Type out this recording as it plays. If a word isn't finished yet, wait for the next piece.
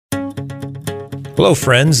Hello,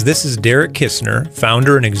 friends. This is Derek Kistner,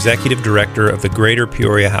 founder and executive director of the Greater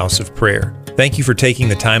Peoria House of Prayer. Thank you for taking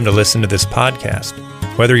the time to listen to this podcast.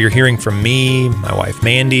 Whether you're hearing from me, my wife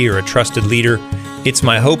Mandy, or a trusted leader, it's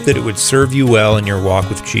my hope that it would serve you well in your walk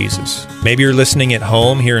with Jesus. Maybe you're listening at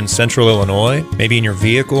home here in Central Illinois, maybe in your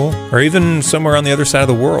vehicle, or even somewhere on the other side of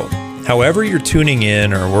the world. However you're tuning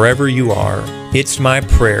in or wherever you are, it's my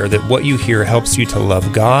prayer that what you hear helps you to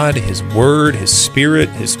love God, His Word, His Spirit,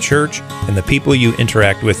 His church, and the people you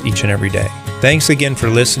interact with each and every day. Thanks again for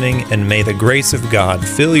listening, and may the grace of God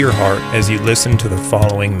fill your heart as you listen to the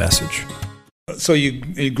following message. So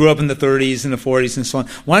you grew up in the 30s and the 40s and so on.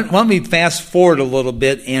 Why don't we fast forward a little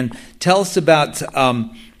bit and tell us about,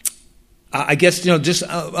 just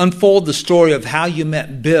unfold the story of how you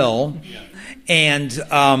met Bill and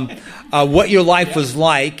what your life was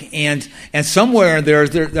like. And somewhere there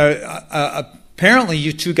apparently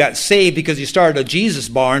you two got saved because you started a Jesus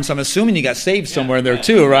bar, and so I'm assuming you got saved somewhere there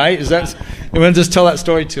too, right? You want to just tell that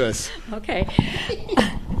story to us? Okay.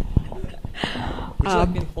 Would you like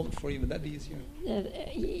me to hold it for you? Would that be easier?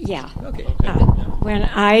 Yeah. Okay. When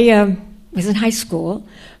I was in high school,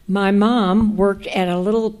 my mom worked at a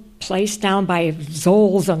little place down by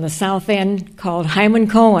Zoll's on the south end called Hyman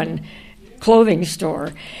Cohen clothing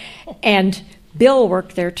store. And Bill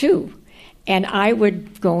worked there too. And I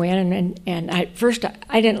would go in and at first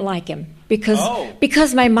I didn't like him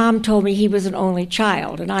because my mom told me he was an only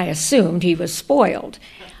child, and I assumed he was spoiled.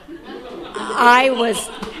 I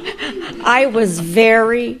was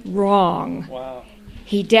very wrong. Wow.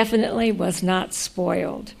 He definitely was not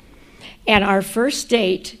spoiled. And our first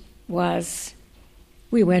date was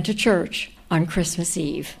we went to church on Christmas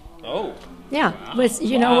Eve. Oh. Yeah,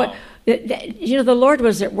 the Lord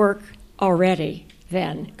was at work already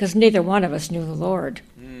then, because neither one of us knew the Lord.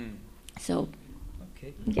 So,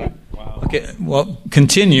 okay. Yeah. Wow. Okay. Well,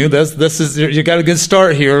 continue. This is you got a good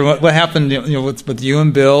start here. What happened? With you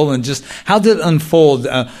and Bill, and just how did it unfold?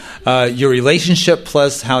 Your relationship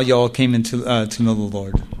plus how y'all came to know the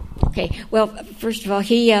Lord. Okay. Well, first of all,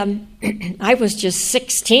 he I was just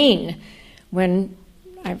 16 when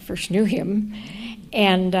I first knew him,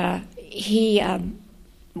 and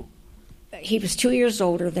he was 2 years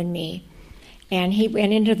older than me, and he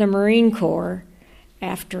went into the Marine Corps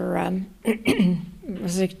after it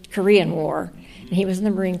was the Korean War, and he was in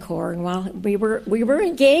the Marine Corps. And while we were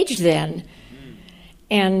engaged then,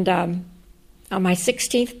 and on my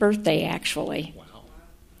 16th birthday, actually. Wow.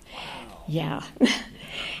 Yeah,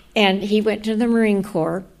 and he went to the Marine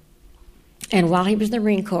Corps, and while he was in the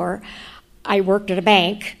Marine Corps, I worked at a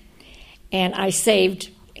bank, and I saved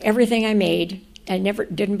everything I made. I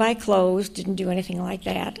didn't buy clothes, didn't do anything like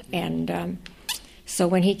that. And so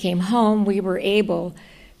when he came home, we were able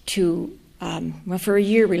to, for a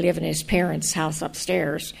year we lived in his parents' house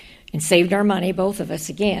upstairs and saved our money, both of us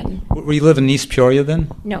again. Were you living in East Peoria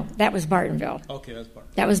then? No, that was Bartonville. Okay, that's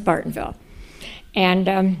Bartonville. That was Bartonville.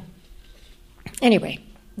 And anyway,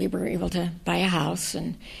 we were able to buy a house,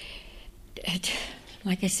 and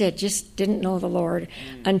like I said, just didn't know the Lord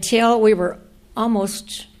until we were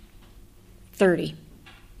almost 30.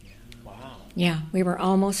 Wow. Yeah, we were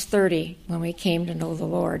almost 30 when we came to know the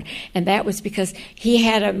Lord. And that was because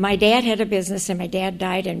my dad had a business, and my dad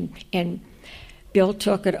died, and Bill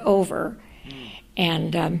took it over.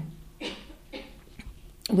 And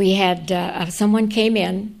we had someone came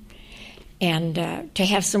in and to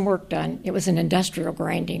have some work done. It was an industrial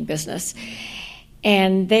grinding business.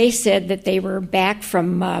 And they said that they were back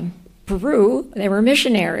from Peru. They were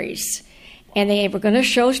missionaries. And they were going to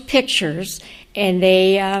show us pictures, and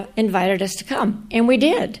they invited us to come. And we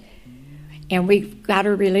did. And we got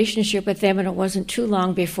a relationship with them, and it wasn't too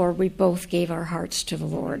long before we both gave our hearts to the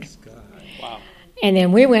Lord. Wow. And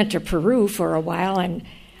then we went to Peru for a while, and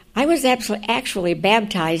I was actually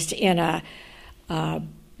baptized in a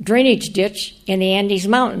drainage ditch in the Andes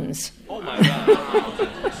Mountains. Oh, my God.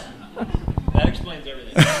 That explains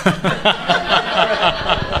everything.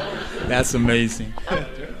 That's amazing.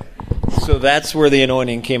 So that's where the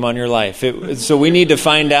anointing came on your life. So we need to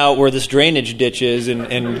find out where this drainage ditch is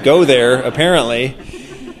and go there, apparently.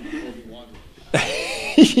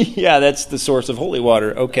 Yeah, that's the source of holy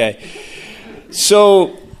water. Okay.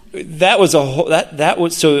 So that was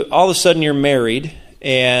so all of a sudden you're married,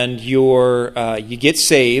 and you get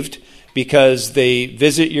saved because they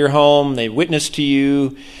visit your home, they witness to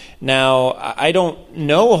you. Now, I don't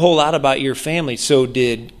know a whole lot about your family, so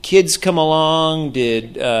did kids come along?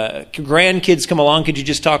 Did grandkids come along? Could you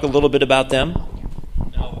just talk a little bit about them?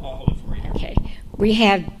 I'll hold it for you. Okay. We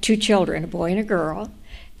had 2 children, a boy and a girl,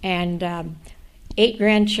 and 8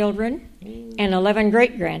 grandchildren and 11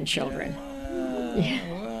 great-grandchildren. Wow. Yeah.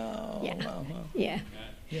 Wow. Yeah.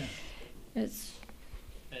 Yeah. It's,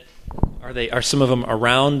 Are some of them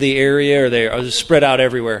around the area, or are they spread out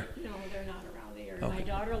everywhere? no, they're not around the area. My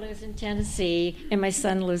daughter lives in Tennessee, and my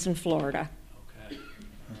son lives in Florida.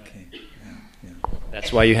 Okay. Yeah.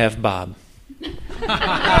 That's why you have Bob.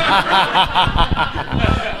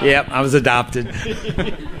 Yep, I was adopted.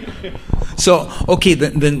 So, okay,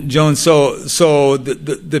 then Joan. So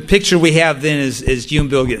the picture we have then is you and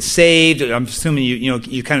Bill get saved. I'm assuming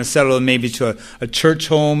you kind of settle maybe to a church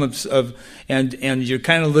home and you're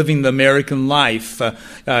kind of living the American life.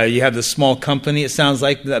 You have the small company. It sounds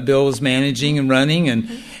like that Bill was managing and running,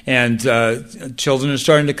 and children are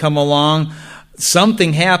starting to come along.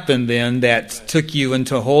 Something happened then that took you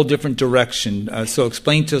into a whole different direction. So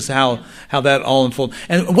explain to us how that all unfolded.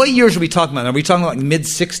 And what years are we talking about? Are we talking about like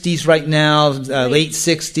mid-60s right now, late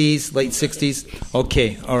 60s, late 60s?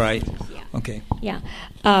 Okay, all right. Okay. Yeah.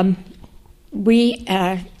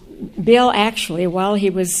 Bill actually, while he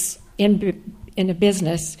was in a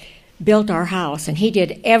business, built our house, and he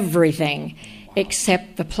did everything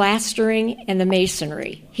except the plastering and the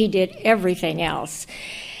masonry. He did everything else.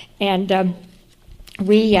 And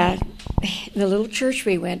the little church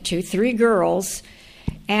we went to, 3 girls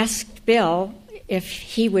asked Bill if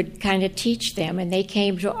he would kind of teach them, and they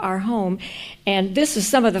came to our home. And this is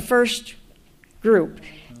some of the first group.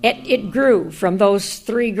 It grew from those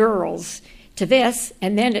 3 girls to this,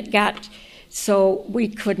 and then it got so we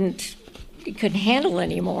couldn't handle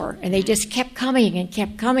anymore, and they just kept coming and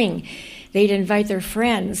kept coming. They'd invite their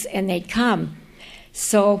friends, and they'd come.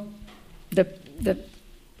 So the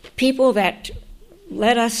people that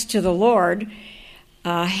led us to the Lord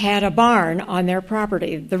had a barn on their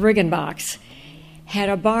property. The Riggenbachs had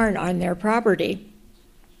a barn on their property,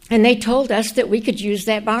 and they told us that we could use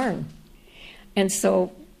that barn. And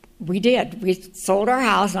so we did. We sold our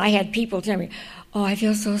house, and I had people tell me, "Oh, I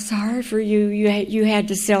feel so sorry for you. You had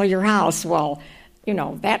to sell your house." Well,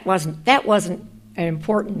 that wasn't an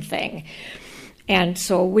important thing. And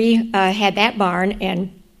so we had that barn,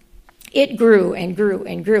 and it grew and grew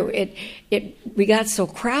and grew. We got so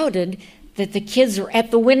crowded that the kids were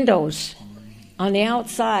at the windows on the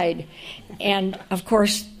outside. And, of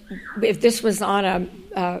course, if this was on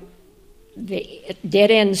the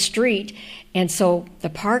dead-end street, and so the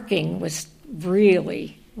parking was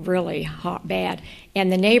really, really bad.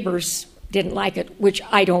 And the neighbors didn't like it, which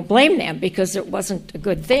I don't blame them, because it wasn't a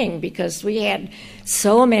good thing, because we had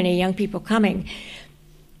so many young people coming.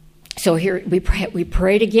 So here we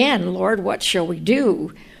prayed again, "Lord, what shall we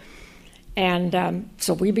do?" And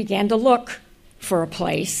so we began to look for a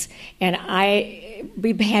place. And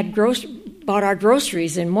we had bought our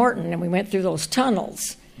groceries in Morton, and we went through those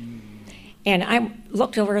tunnels. And I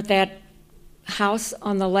looked over at that house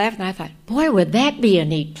on the left, and I thought, boy, would that be a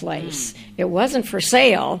neat place. It wasn't for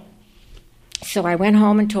sale. So I went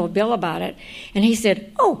home and told Bill about it, and he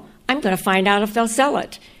said, "Oh, I'm going to find out if they'll sell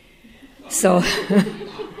it." So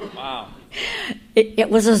Wow. It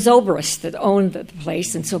was a Zobrist that owned the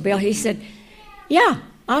place, and so Bill, he said, "Yeah,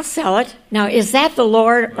 I'll sell it. Now, is that the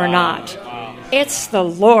Lord or not?" Wow. It's the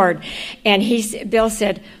Lord. And Bill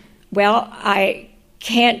said, "Well, I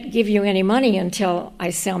can't give you any money until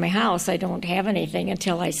I sell my house. I don't have anything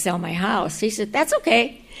until I sell my house." He said, "That's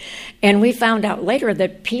okay." And we found out later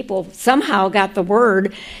that people somehow got the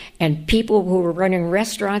word, and people who were running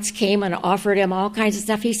restaurants came and offered him all kinds of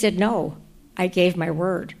stuff. He said, "No, I gave my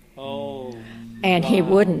word." Oh. And he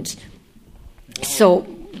wouldn't. So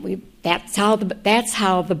that's how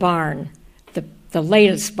the barn, the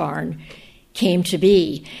latest barn, came to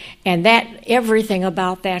be. And that everything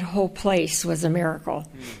about that whole place was a miracle.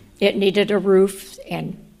 It needed a roof,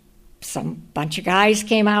 and some bunch of guys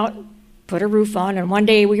came out, put a roof on, and one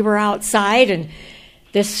day we were outside, and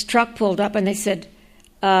this truck pulled up, and they said,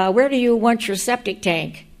 "Where do you want your septic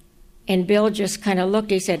tank?" And Bill just kind of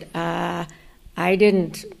looked. He said, "I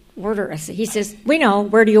didn't order us." He says, "We know.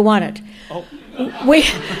 Where do you want it?" Oh.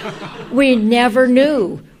 We never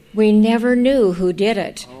knew. We never knew who did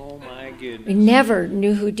it. Oh, my goodness. We never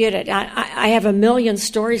knew who did it. I have a million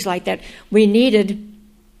stories like that. We needed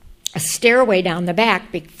a stairway down the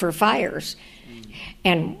back for fires.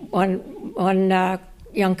 And one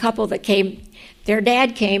young couple that came, their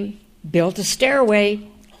dad came, built a stairway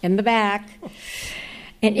in the back.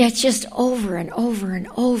 And it's just over and over and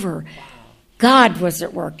over. God was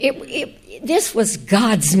at work. This was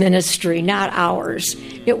God's ministry, not ours.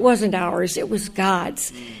 It wasn't ours. It was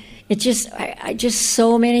God's. It just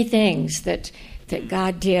so many things that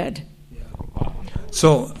God did.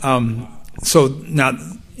 So now,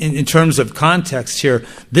 in terms of context here,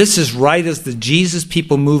 this is right as the Jesus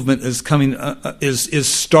People movement is coming, is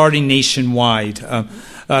starting nationwide.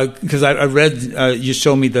 because I read, you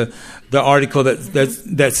showed me the article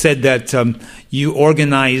that said that you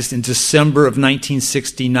organized in December of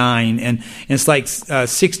 1969, and it's like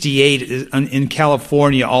 68 in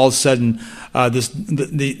California. All of a sudden, these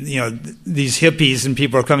hippies and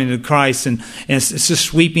people are coming to Christ, and it's just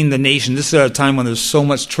sweeping the nation. This is at a time when there's so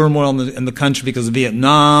much turmoil in the country because of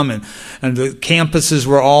Vietnam, and the campuses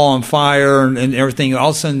were all on fire and everything.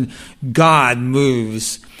 All of a sudden, God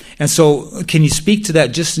moves. And so can you speak to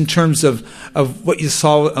that just in terms of what you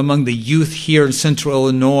saw among the youth here in Central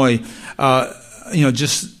Illinois,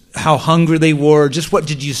 just how hungry they were, just what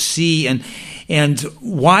did you see, and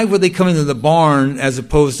why were they coming to the barn as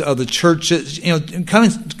opposed to other churches?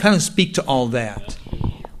 Kind of speak to all that.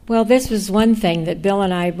 Well, this was one thing that Bill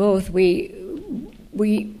and I both, we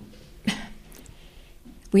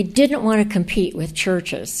didn't want to compete with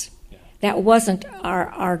churches. That wasn't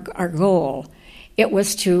our goal. It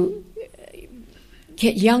was to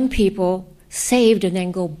get young people saved and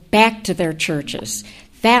then go back to their churches.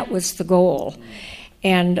 That was the goal.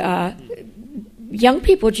 And young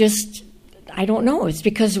people just, I don't know, it's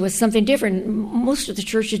because it was something different. Most of the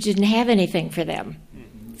churches didn't have anything for them,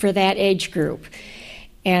 for that age group.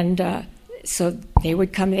 And so they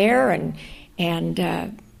would come there and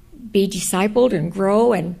be discipled and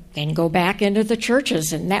grow and then go back into the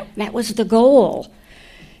churches. And that was the goal.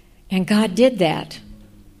 And God did that.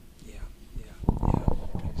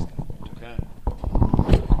 Okay.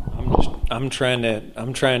 I'm trying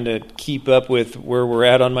to keep up with where we're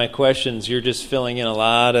at on my questions. You're just filling in a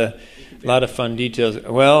lot of fun details.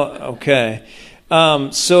 Well, okay.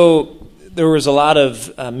 So there was a lot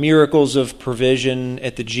of miracles of provision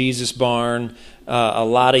at the Jesus Barn. A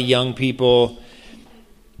lot of young people.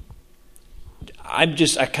 I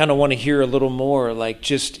kind of want to hear a little more.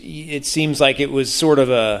 It seems like it was sort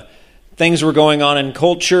of things were going on in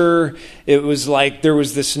culture. It was like there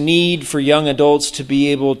was this need for young adults to be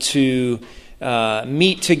able to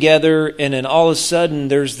meet together, and then all of a sudden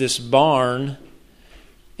there's this barn,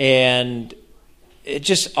 and it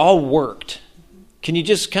just all worked. Can you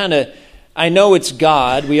just kind of, I know it's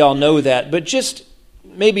God, we all know that, but just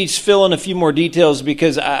maybe fill in a few more details,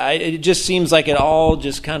 because it just seems like it all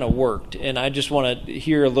just kind of worked, and I just want to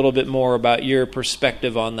hear a little bit more about your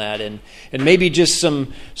perspective on that, and maybe just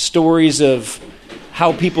some stories of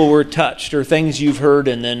how people were touched or things you've heard.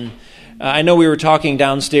 And then I know we were talking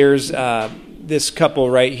downstairs, this couple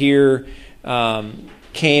right here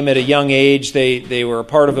came at a young age. They were a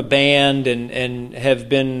part of a band and have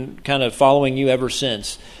been kind of following you ever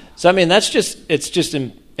since. So I mean, it's just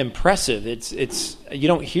impressive. It's you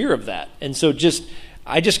don't hear of that, and so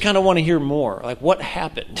I just kind of want to hear more. Like, what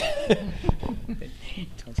happened?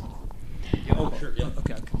 Oh, sure. Yeah.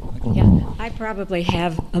 Okay. Yeah, I probably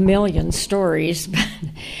have a million stories,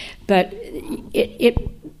 but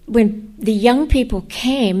when the young people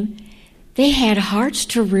came, they had hearts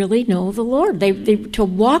to really know the Lord. They to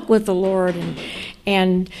walk with the Lord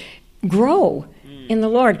and grow in the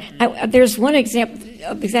Lord. There's one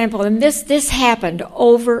example, and this happened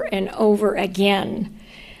over and over again.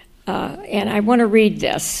 And I want to read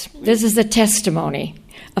this. This is a testimony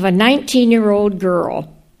of a 19-year-old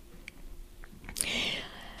girl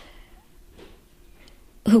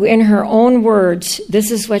who, in her own words, this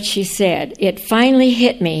is what she said: "It finally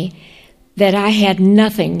hit me that I had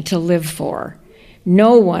nothing to live for,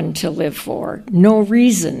 no one to live for, no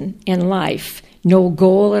reason in life, no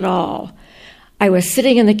goal at all. I was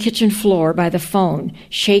sitting on the kitchen floor by the phone,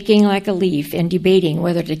 shaking like a leaf and debating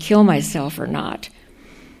whether to kill myself or not.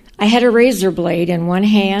 I had a razor blade in one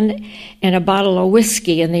hand and a bottle of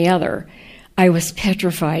whiskey in the other. I was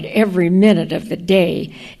petrified every minute of the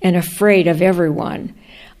day and afraid of everyone.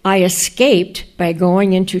 I escaped by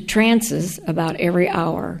going into trances about every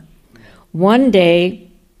hour. One day,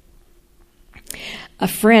 a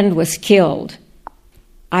friend was killed.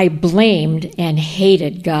 I blamed and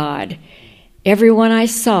hated God. Everyone I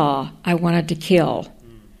saw, I wanted to kill.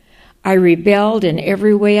 I rebelled in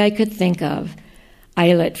every way I could think of.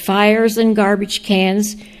 I lit fires in garbage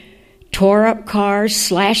cans, tore up cars,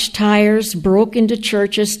 slashed tires, broke into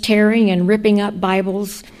churches, tearing and ripping up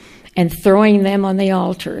Bibles and throwing them on the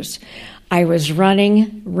altars. I was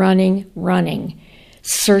running,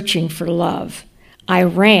 searching for love. I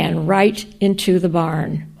ran right into the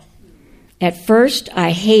barn. At first,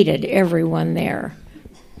 I hated everyone there.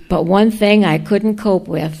 But one thing I couldn't cope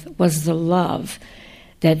with was the love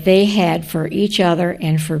that they had for each other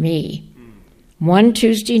and for me. One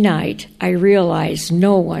Tuesday night, I realized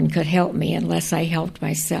no one could help me unless I helped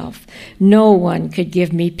myself. No one could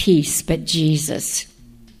give me peace but Jesus.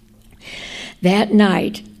 That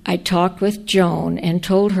night, I talked with Joan and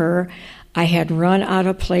told her I had run out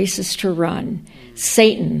of places to run.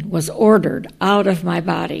 Satan was ordered out of my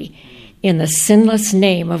body in the sinless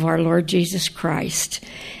name of our Lord Jesus Christ.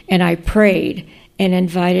 And I prayed and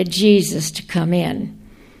invited Jesus to come in.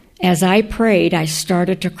 As I prayed, I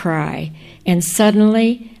started to cry, and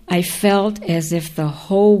suddenly I felt as if the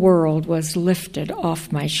whole world was lifted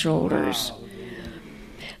off my shoulders.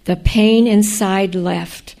 The pain inside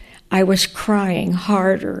left. I was crying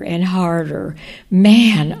harder and harder.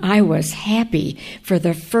 Man, I was happy for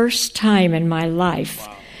the first time in my life.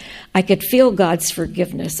 I could feel God's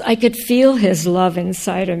forgiveness. I could feel His love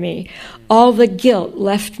inside of me. All the guilt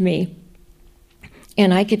left me,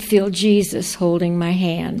 and I could feel Jesus holding my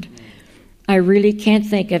hand. I really can't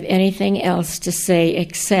think of anything else to say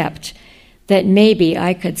except that maybe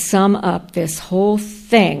I could sum up this whole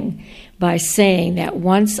thing by saying that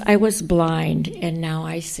once I was blind and now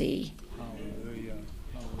I see. Hallelujah.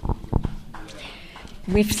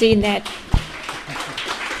 We've seen that,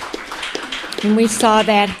 and we saw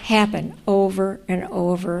that happen over and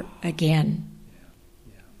over again.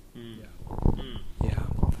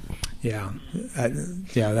 Yeah,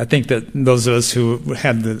 I think that those of us who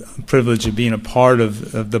had the privilege of being a part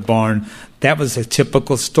of the barn, that was a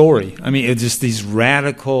typical story. I mean, it's just these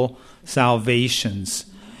radical salvations,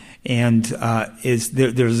 and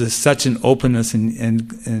there's such an openness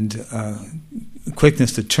and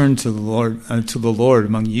quickness to turn to the Lord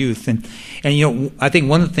among youth, and I think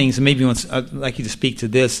one of the things, and maybe I'd like you to speak to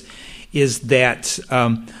this, is that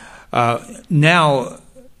now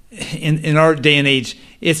in our day and age,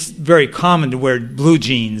 it's very common to wear blue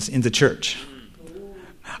jeans in the church,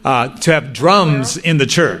 to have drums in the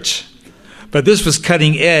church. But this was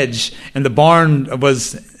cutting edge, and the barn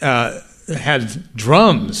had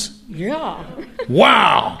drums. Yeah.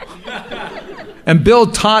 Wow. And Bill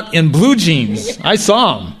taught in blue jeans. I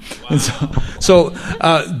saw him. And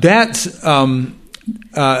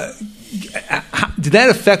did that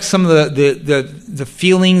affect some of the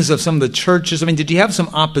feelings of some of the churches? I mean, did you have some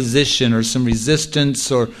opposition or some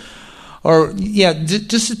resistance, or just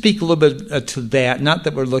to speak a little bit to that? Not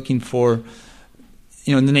that we're looking for,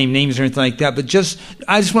 the name names or anything like that, but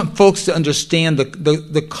I just want folks to understand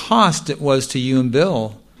the cost it was to you and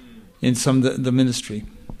Bill in some of the ministry.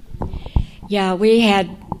 Yeah, we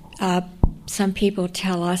had some people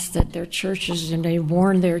tell us that their churches, and they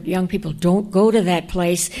warn their young people, don't go to that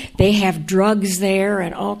place. They have drugs there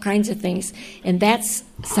and all kinds of things. And that's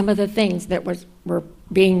some of the things that were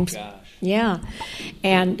being... Gosh. Yeah.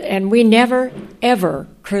 And we never, ever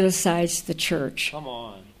criticized the church. Come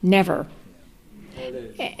on. Never.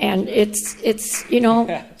 And it's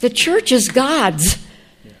the church is God's.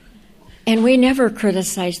 And we never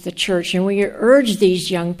criticized the church. And we urged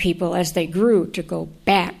these young people as they grew to go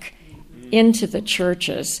back into the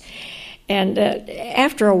churches. And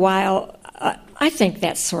after a while, I think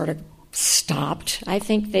that sort of stopped. I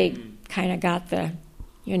think they kind of got the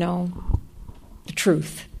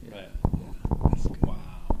truth. Right. Wow.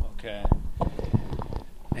 Okay.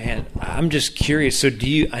 Man, I'm just curious. So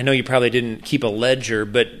I know you probably didn't keep a ledger,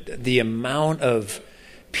 but the amount of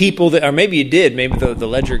people that, or maybe you did, maybe the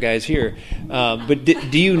ledger guy's here, but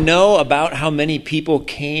do you know about how many people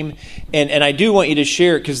came? And I do want you to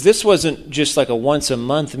share, because this wasn't just like a once a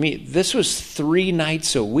month meet. This was 3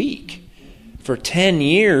 nights a week for 10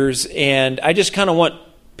 years. And I just kind of want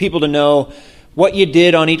people to know what you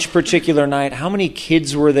did on each particular night, how many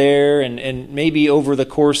kids were there, and maybe over the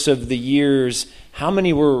course of the years, how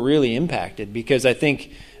many were really impacted? Because I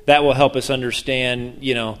think that will help us understand,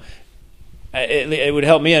 it would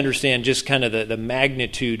help me understand just kind of the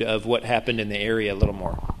magnitude of what happened in the area a little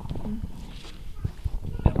more.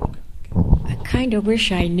 I kind of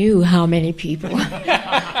wish I knew how many people.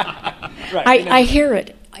 Right, I hear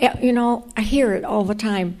it. I hear it all the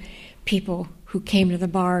time. People who came to the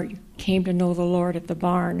barn, came to know the Lord at the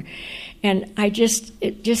barn. And let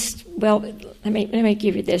me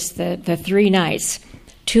give you this, the 3 nights.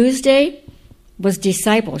 Tuesday was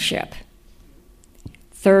discipleship.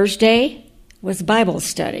 Thursday was Bible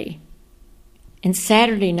study. And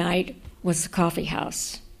Saturday night was the coffee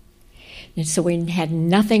house. And so we had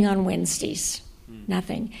nothing on Wednesdays.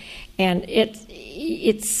 Nothing. And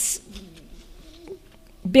it's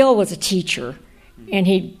Bill was a teacher, and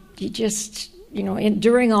he just,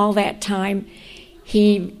 during all that time,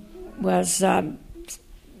 he was, what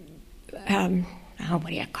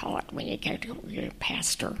do you call it when you get a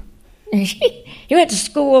pastor? He went to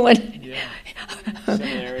school and...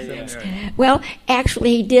 Seminary. Well,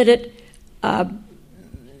 actually, he did it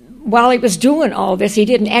while he was doing all this. He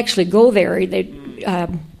didn't actually go there.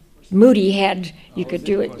 Moody had, you could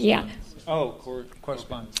do it, yeah. Oh,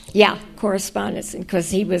 Correspondence. Yeah, correspondence,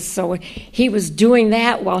 because he was doing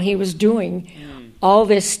that while he was doing all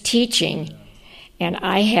this teaching, and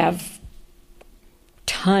I have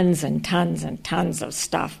tons and tons and tons of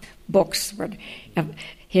stuff, books of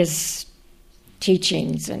his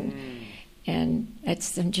teachings, and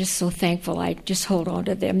I'm just so thankful. I just hold on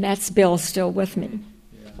to them. That's Bill still with me.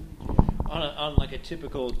 On like a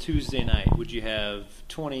typical Tuesday night, would you have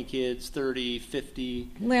 20 kids, 30, 50?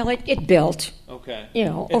 Well, it built. Okay.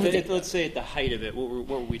 Let's say at the height of it, what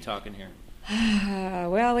were we talking here?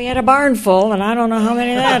 Well, we had a barn full, and I don't know how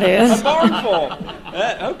many that is. A barn full.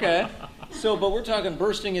 Okay. So, but we're talking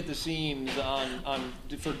bursting at the seams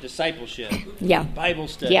for discipleship. Yeah. Bible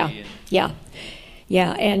study. Yeah.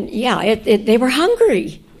 They were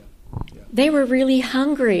hungry. They were really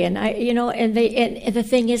hungry, and and the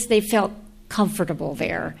thing is, they felt comfortable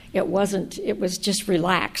there. It was just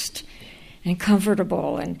relaxed and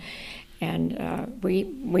comfortable, and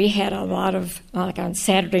we had a lot of, like on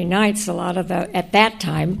Saturday nights, a lot of at that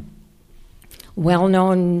time,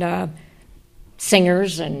 well-known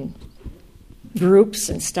singers and groups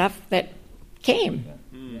and stuff that came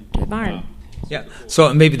to the barn. Yeah,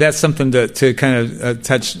 so maybe that's something to kind of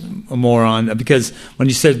touch more on, because when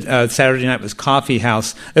you said Saturday night was coffee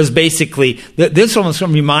house, it was basically, this almost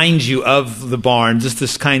reminds you of the barn, just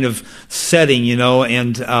this kind of setting,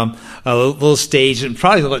 and a little stage, and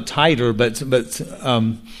probably a little tighter, but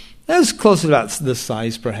that was close to about this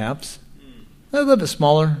size, perhaps. A little bit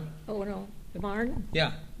smaller. Oh, no, the barn?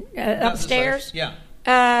 Yeah. Upstairs? Yeah.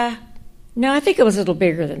 No, I think it was a little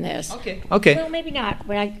bigger than this. Okay. Well, maybe not.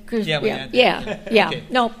 Okay.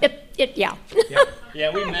 No, yeah.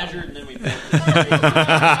 Yeah, we measured and then we measured.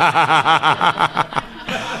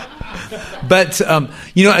 But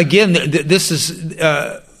again, this is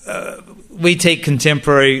we take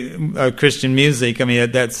contemporary Christian music. I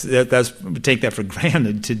mean, that's we take that for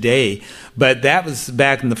granted today. But that was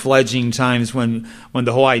back in the fledgling times when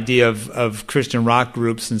the whole idea of Christian rock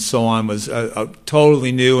groups and so on was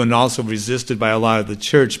totally new and also resisted by a lot of the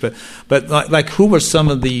church. But like who were some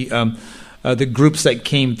of the groups that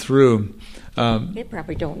came through? They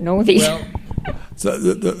probably don't know these. Well,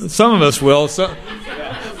 some of us will. So,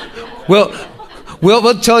 we'll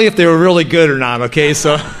tell you if they were really good or not. Okay,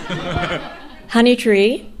 so. Honey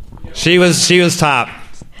Tree. She was top.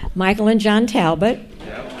 Michael and John Talbot.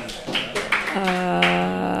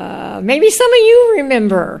 Maybe some of you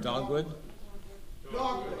remember. Dogwood.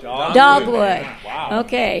 Wow.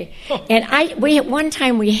 Okay. And one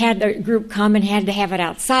time we had the group come and had to have it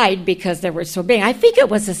outside because they were so big. I think it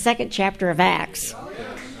was the second chapter of Acts.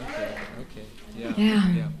 Okay.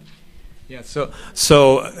 Yeah. Yeah, so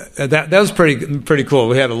that was pretty cool.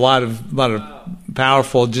 We had a lot of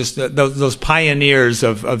powerful, just those pioneers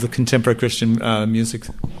of the contemporary Christian music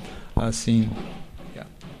scene.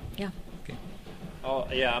 Yeah. Okay. Oh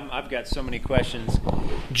yeah, I've got so many questions,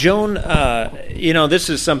 Joan. This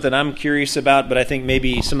is something I'm curious about, but I think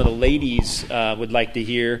maybe some of the ladies would like to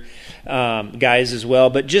hear, guys as well.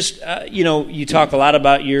 But just you talk a lot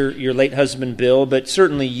about your late husband Bill, but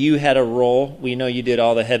certainly you had a role. We know you did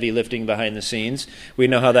all the heavy lifting behind the scenes. We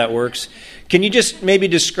know how that works. Can you just maybe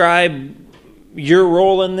describe your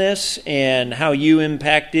role in this and how you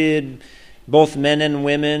impacted both men and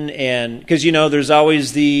women? And because there's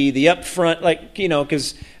always the upfront,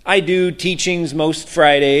 because I do teachings most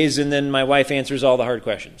Fridays, and then my wife answers all the hard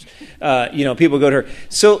questions. People go to her.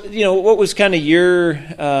 So, what was kind of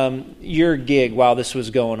your gig while this was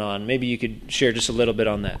going on? Maybe you could share just a little bit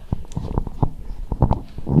on that.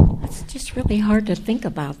 It's just really hard to think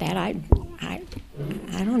about that. I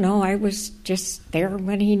don't know. I was just there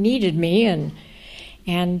when he needed me,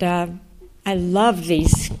 and I love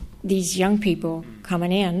these young people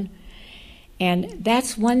coming in, and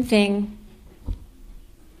that's one thing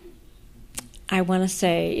I want to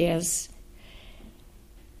say is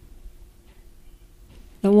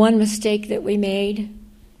the one mistake that we made,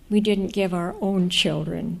 we didn't give our own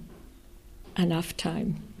children enough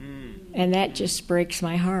time. And that just breaks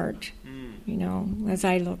my heart. As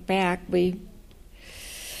I look back, I'm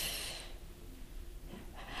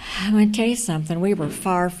going to tell you something, we were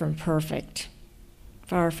far from perfect.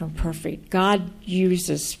 Far from perfect. God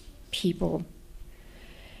uses people.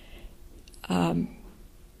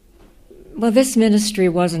 This ministry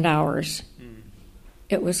wasn't ours.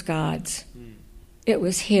 It was God's. It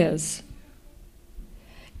was His.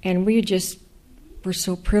 And we just were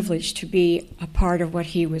so privileged to be a part of what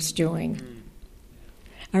He was doing.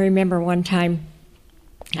 I remember one time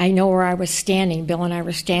I know where I was standing. Bill and I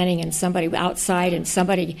were standing, and somebody outside, and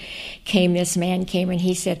this man came, and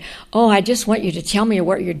he said, "Oh, I just want you to tell me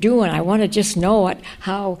what you're doing. I want to just know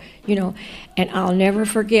how. And I'll never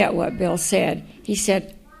forget what Bill said. He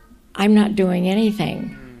said, "I'm not doing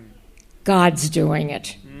anything. God's doing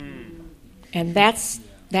it." And that's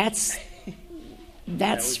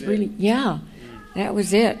really, yeah, that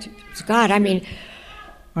was it. It's God. I mean,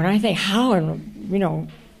 when I think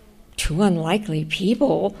two unlikely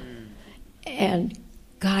people, and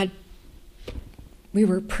God, we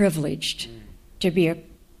were privileged to be a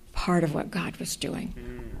part of what God was doing.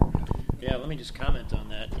 Yeah, let me just comment on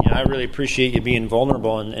that. I really appreciate you being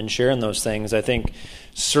vulnerable and sharing those things. I think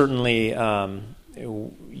certainly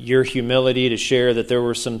your humility to share that there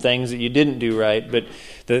were some things that you didn't do right, but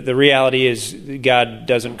the reality is God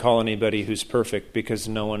doesn't call anybody who's perfect, because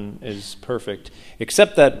no one is perfect,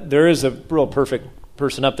 except that there is a real perfect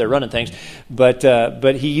person up there running things, but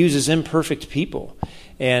he uses imperfect people,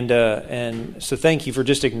 and so thank you for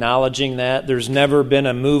just acknowledging that. There's never been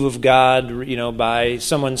a move of God, by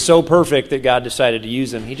someone so perfect that God decided to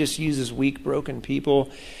use them. He just uses weak, broken people,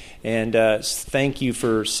 and thank you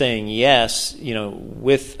for saying yes,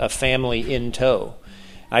 with a family in tow.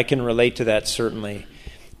 I can relate to that certainly.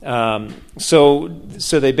 So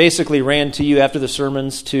they basically ran to you after the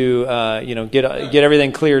sermons to get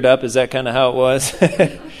everything cleared up. Is that kind of how it was?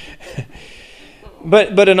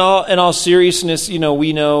 But in all seriousness,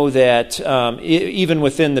 we know that even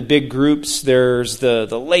within the big groups, there's the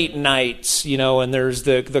late nights, and there's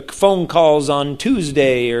the phone calls on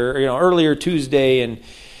Tuesday or earlier Tuesday,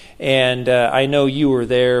 and I know you were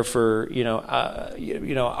there for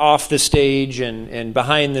off the stage and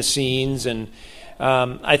behind the scenes, and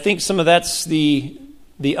I think some of that's the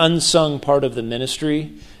unsung part of the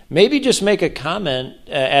ministry. Maybe just make a comment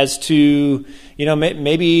as to,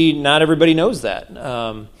 maybe not everybody knows that,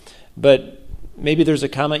 but maybe there's a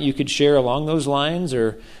comment you could share along those lines,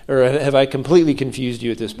 or have I completely confused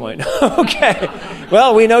you at this point? Okay,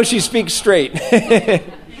 well, we know she speaks straight.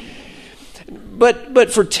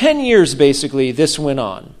 But for 10 years, basically, this went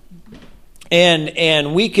on.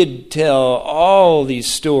 And we could tell all these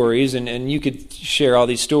stories, and you could share all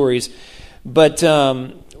these stories, but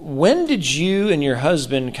when did you and your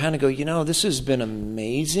husband kind of go, this has been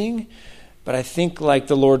amazing, but I think like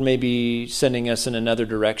the Lord may be sending us in another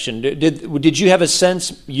direction? Did you have a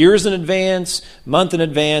sense years in advance, month in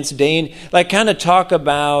advance, day in, like kind of talk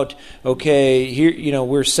about, okay, here,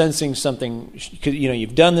 we're sensing something,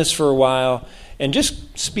 you've done this for a while, and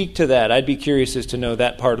just speak to that. I'd be curious as to know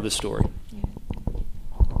that part of the story.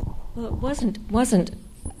 Well, it wasn't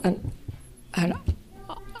an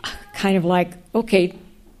kind of like, okay,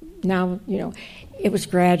 now, it was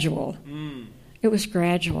gradual. It was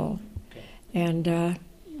gradual. Okay. And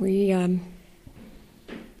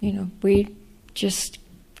we just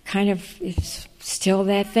kind of, it's still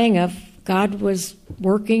that thing of God was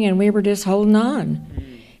working and we were just holding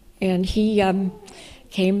on. And he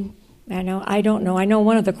came, I don't know. I know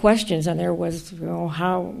one of the questions on there was,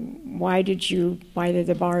 why did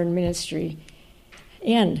the barn ministry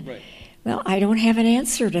end? Right. Well, I don't have an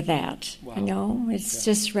answer to that. Wow. It's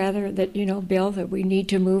just rather that, Bill, that we need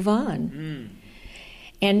to move on.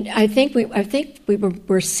 And I think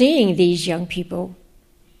we're seeing these young people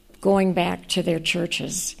going back to their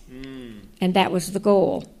churches, and that was the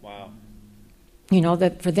goal. Wow.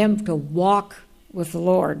 That for them to walk with the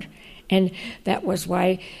Lord, and that was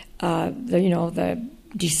why the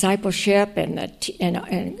discipleship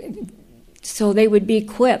and so they would be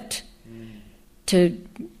equipped to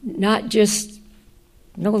not just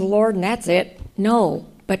know the Lord and that's it. No,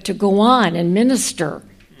 but to go on and minister.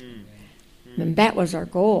 And that was our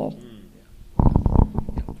goal.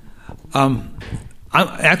 I'm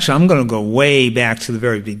going to go way back to the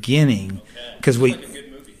very beginning, because it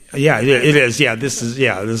is. Yeah, this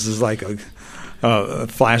is like a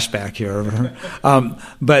flashback here.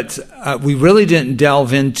 But we really didn't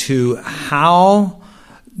delve into how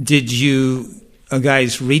did you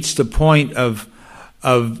guys reach the point of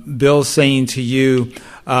Bill saying to you,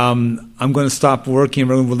 I'm going to stop working,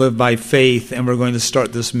 we're going to live by faith, and we're going to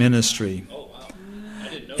start this ministry. Oh, wow. I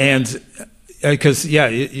didn't know that. Because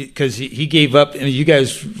he gave up, and you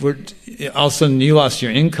guys were, all of a sudden you lost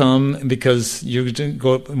your income because you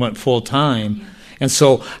went full time. And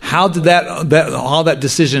so how did that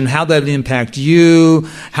decision, how did that impact you?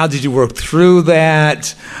 How did you work through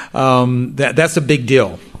that? That's a big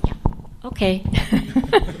deal. Okay.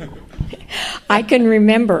 I can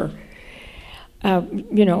remember,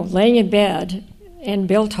 laying in bed and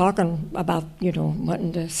Bill talking about,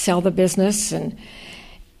 wanting to sell the business, and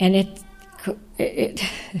it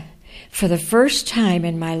For the first time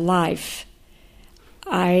in my life,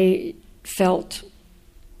 I felt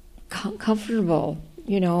comfortable.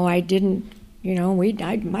 I didn't,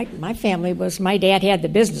 my family was, my dad had the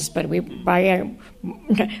business, but by a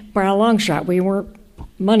long shot, we weren't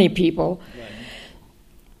money people.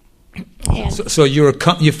 And So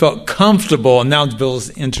you felt comfortable, and now Bill's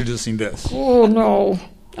introducing this. Oh, no,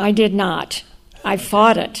 I did not. I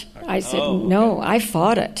fought it. I said, no, I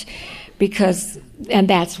fought it. And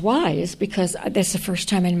that's why, is because that's the first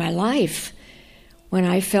time in my life when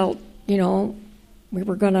I felt, we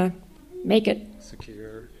were going to make it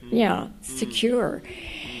secure. Yeah, secure.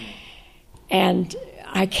 And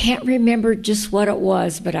I can't remember just what it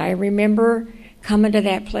was, but I remember coming to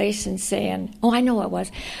that place and saying, I know what it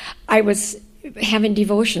was. I was having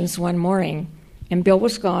devotions one morning, and Bill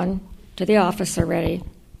was gone to the office already.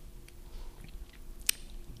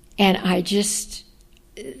 And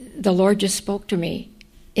the Lord just spoke to me.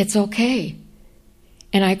 It's okay.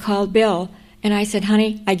 And I called Bill, and I said,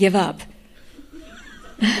 honey, I give up.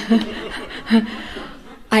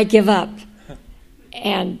 I give up.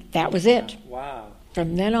 And that was it. Wow.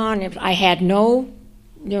 From then on, I had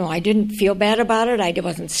I didn't feel bad about it. I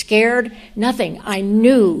wasn't scared. Nothing. I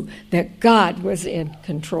knew that God was in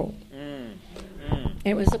control.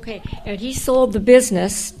 It was okay. And he sold the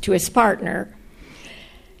business to his partner,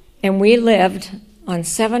 and we lived on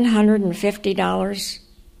 $750.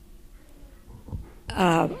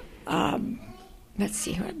 Let's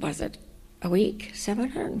see, what was it? A week?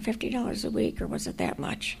 $750 a week, or was it that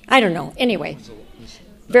much? I don't know. Anyway,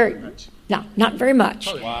 not very much.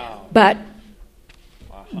 Wow. But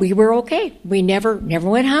we were okay. We never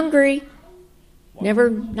went hungry. Wow.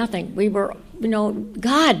 Nothing. We were,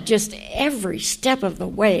 God, just every step of the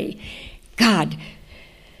way, God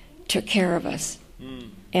took care of us.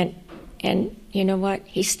 And you know what?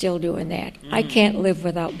 He's still doing that. I can't live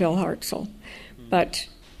without Bill Hartzell. But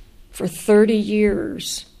for 30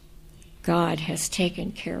 years, God has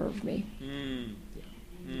taken care of me.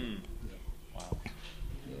 Wow.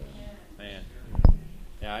 Man.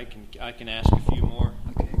 Yeah, I can ask a few more.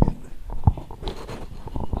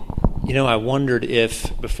 I wondered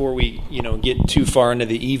if before we, get too far into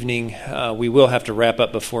the evening, we will have to wrap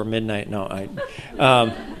up before midnight. No,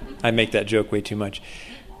 I make that joke way too much.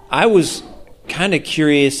 I was kind of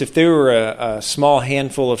curious if there were a small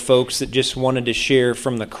handful of folks that just wanted to share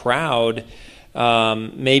from the crowd,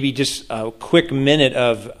 maybe just a quick minute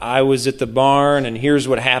of, I was at the barn and here's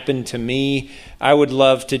what happened to me. I would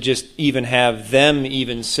love to just even have them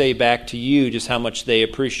even say back to you just how much they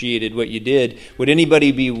appreciated what you did. Would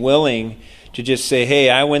anybody be willing to just say, hey,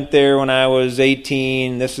 I went there when I was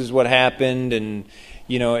 18, this is what happened, and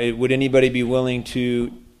would anybody be willing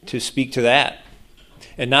to speak to that?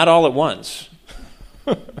 And not all at once.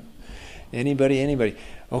 Anybody?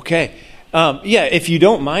 Okay. If you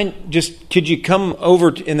don't mind, just could you come over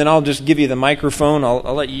and then I'll just give you the microphone.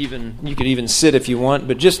 I'll let you could even sit if you want,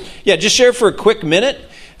 but just share for a quick minute.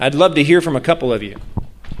 I'd love to hear from a couple of you.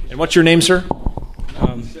 And what's your name, sir?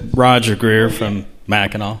 Roger Greer from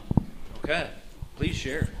Mackinac. Okay. Please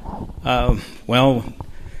share. Well,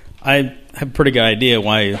 I have a pretty good idea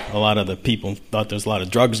why a lot of the people thought there's a lot of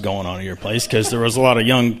drugs going on at your place, because there was a lot of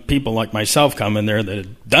young people like myself coming there that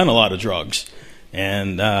had done a lot of drugs.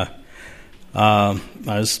 And I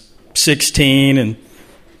was 16 and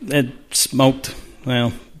had smoked,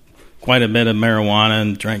 quite a bit of marijuana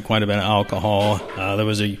and drank quite a bit of alcohol. There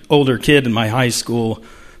was an older kid in my high school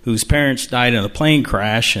whose parents died in a plane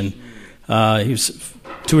crash, and he was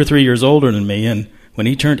 2 or 3 years older than me. And when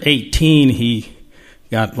he turned 18, he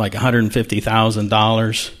got like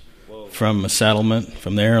 $150,000 from a settlement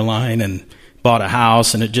from the airline and bought a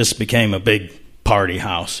house, and it just became a big party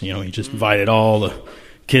house. He just invited all the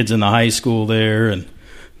kids in the high school there, and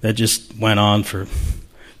that just went on for,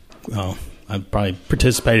 I probably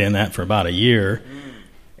participated in that for about a year.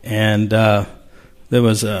 And there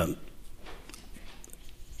was I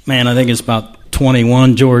think it's about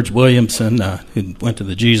 21, George Williamson, who went to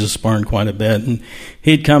the Jesus Barn quite a bit, and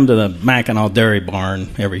he'd come to the Mackinac Dairy Barn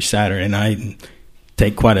every Saturday night and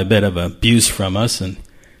take quite a bit of abuse from us,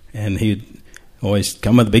 and he'd always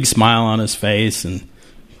come with a big smile on his face and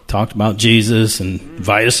talked about Jesus and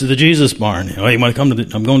invite us to the Jesus Barn. Hey, you want to come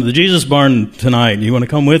to I'm going to the Jesus Barn tonight. You want to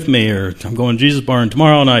come with me? Or I'm going to Jesus Barn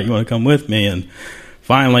tomorrow night. You want to come with me? And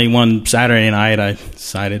finally, one Saturday night, I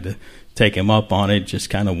decided to take him up on it. Just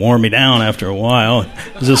kind of wore me down after a while.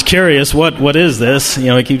 I was just curious, what is this?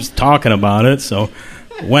 He keeps talking about it. So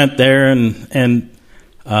went there, and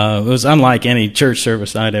it was unlike any church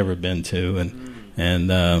service I'd ever been to.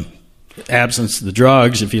 And absence of the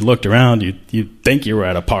drugs, if you looked around, you'd think you were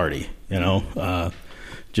at a party.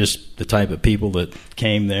 just the type of people that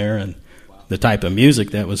came there and the type of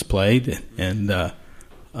music that was played, and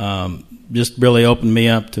just really opened me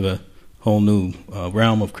up to a whole new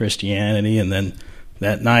realm of Christianity. And then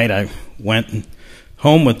that night I went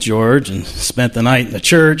home with George and spent the night in the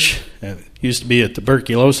church. It used to be a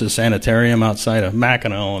tuberculosis sanitarium outside of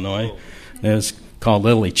Mackinac, Illinois. It was called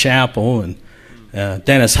Lily Chapel, and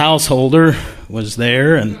Dennis Householder was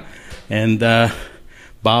there, and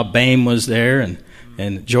Bob Bain was there,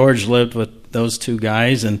 and George lived with those two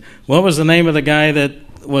guys. And what was the name of the guy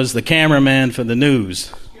that was the cameraman for the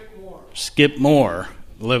news? Skip Moore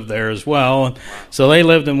lived there as well. So they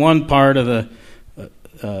lived in one part of the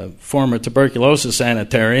former tuberculosis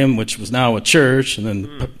sanitarium, which was now a church, and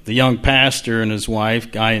then the young pastor and his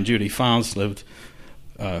wife, Guy and Judy Founce, lived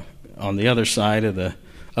on the other side of the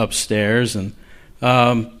upstairs. And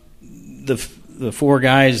the four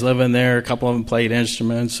guys living there, a couple of them played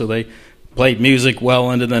instruments, so they played music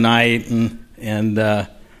well into the night. And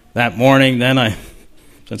that morning, then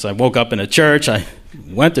since I woke up in a church, I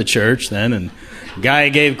went to church then, and Guy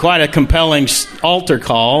gave quite a compelling altar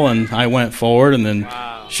call, and I went forward, and then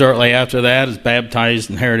shortly after that was baptized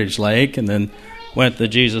in Heritage Lake, and then went to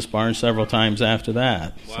Jesus Barn several times after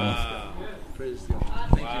that. Wow. So. Praise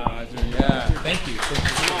God. Wow. Yeah. Thank you.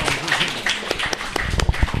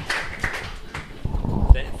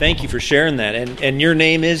 Thank you for sharing that. And your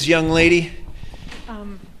name is, young lady?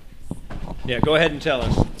 Yeah, go ahead and tell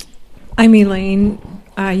us. I'm Elaine.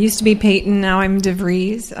 Used to be Peyton, now I'm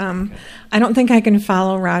DeVries. I don't think I can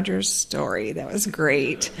follow Roger's story. That was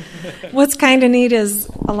great. What's kind of neat is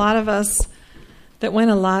a lot of us that went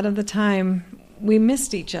a lot of the time, we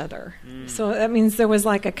missed each other. So that means there was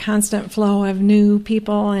like a constant flow of new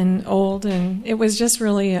people and old, and it was just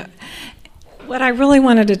really... What I really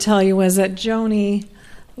wanted to tell you was that Joni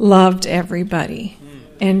loved everybody,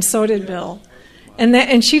 and so did Bill.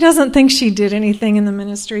 And she doesn't think she did anything in the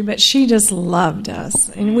ministry, but she just loved us.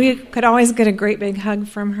 And we could always get a great big hug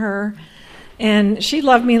from her. And she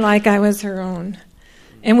loved me like I was her own.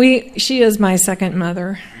 And she is my second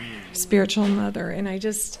mother, spiritual mother. And I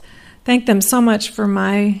just thank them so much for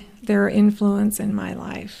their influence in my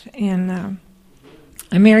life. And I'm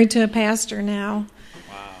married to a pastor now.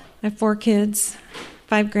 Wow. I have 4 kids,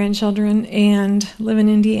 5 grandchildren, and live in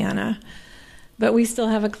Indiana. But we still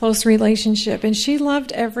have a close relationship, and she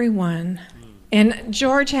loved everyone. And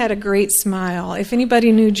George had a great smile. If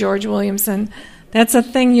anybody knew George Williamson, that's a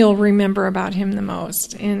thing you'll remember about him the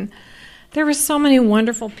most. And there were so many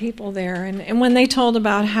wonderful people there. And when they told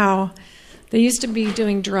about how they used to be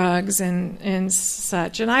doing drugs and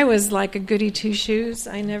such, and I was like a goody two-shoes.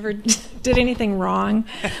 I never did anything wrong,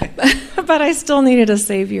 but I still needed a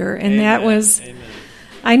Savior, and that was... Amen.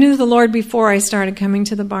 I knew the Lord before I started coming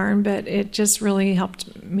to the barn, but it just really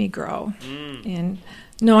helped me grow. And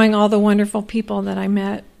knowing all the wonderful people that I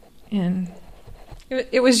met, and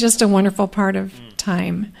it was just a wonderful part of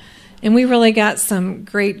time. And we really got some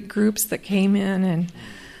great groups that came in. And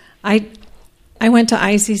I went to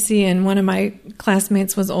ICC, and one of my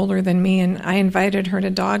classmates was older than me, and I invited her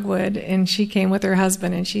to Dogwood, and she came with her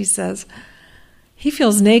husband, and she says, "He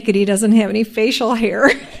feels naked. He doesn't have any facial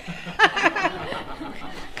hair."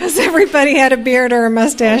 Because everybody had a beard or a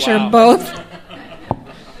mustache or both.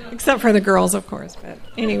 Except for the girls, of course. But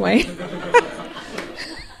anyway.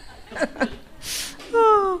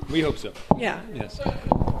 Oh. We hope so. Yeah. Yes.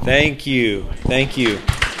 Thank you. Thank you.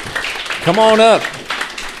 Come on up.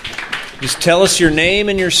 Just tell us your name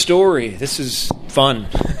and your story. This is fun.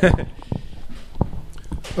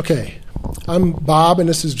 Okay. I'm Bob, and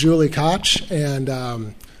this is Julie Koch,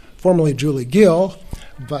 and formerly Julie Gill.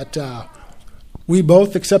 But... we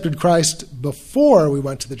both accepted Christ before we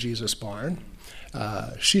went to the Jesus Barn.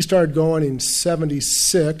 She started going in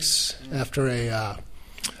 76 after a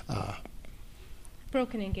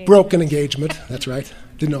broken engagement. That's right.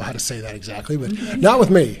 Didn't know how to say that exactly, but not with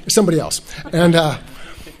me. Somebody else. And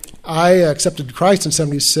I accepted Christ in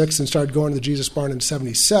 76 and started going to the Jesus Barn in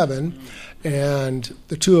 77. And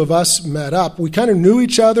the two of us met up. We kind of knew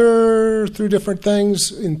each other through different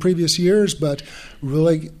things in previous years, but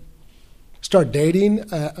really... started dating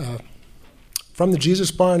from the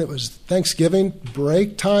Jesus Barn. It was Thanksgiving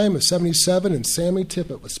break time of 77, and Sammy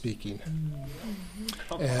Tippett was speaking.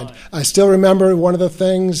 And I still remember one of the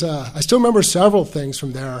things, I still remember several things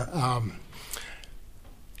from there.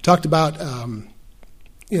 Talked about,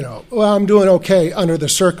 well, I'm doing okay under the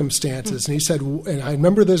circumstances. And he said, and I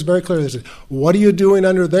remember this very clearly, he said, "What are you doing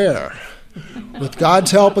under there? With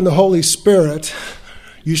God's help and the Holy Spirit,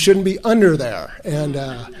 you shouldn't be under there." And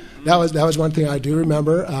that was one thing I do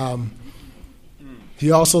remember.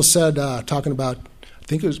 He also said, talking about, I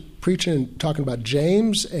think he was preaching and talking about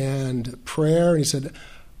James and prayer, and he said,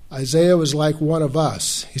 Isaiah was like one of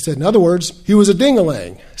us. He said, in other words, he was a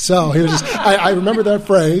ding-a-ling. So he was just, I remember that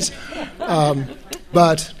phrase.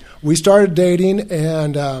 But we started dating,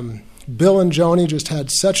 and Bill and Joni just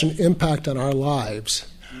had such an impact on our lives.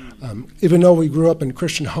 Even though we grew up in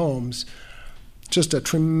Christian homes, just a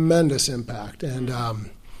tremendous impact.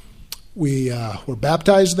 And we were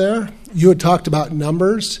baptized there. You had talked about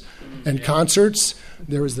numbers and concerts.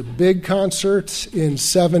 There was the big concert in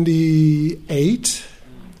 78.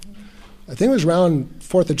 I think it was around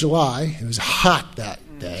 4th of July. It was hot that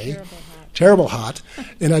day. Terrible hot.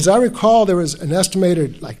 And as I recall, there was an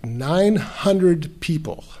estimated like 900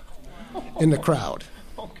 people in the crowd.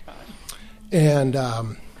 And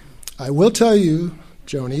I will tell you,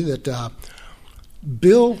 Joni, that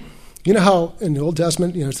Bill, you know how in the Old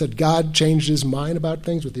Testament, it said God changed his mind about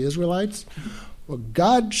things with the Israelites? Well,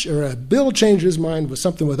 Bill changed his mind with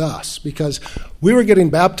something with us, because we were getting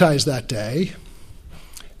baptized that day.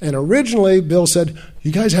 And originally, Bill said,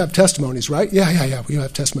 you guys have testimonies, right? Yeah, we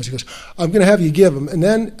have testimonies. He goes, I'm going to have you give them. And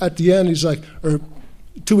then at the end, he's like, or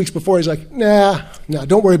 2 weeks before, he's like, nah,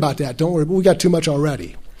 don't worry about that. Don't worry, we got too much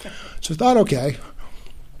already. So I thought, okay.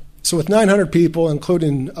 So with 900 people,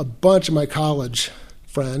 including a bunch of my college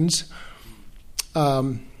friends,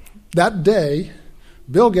 that day,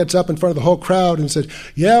 Bill gets up in front of the whole crowd and said,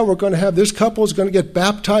 yeah, we're going to have this couple is going to get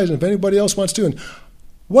baptized, and if anybody else wants to, and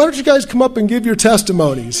why don't you guys come up and give your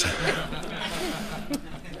testimonies?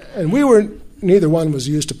 And neither one was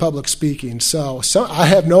used to public speaking, so I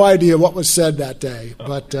have no idea what was said that day.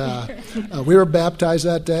 But we were baptized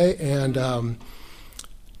that day, and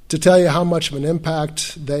to tell you how much of an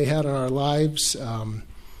impact they had on our lives,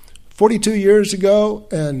 42 years ago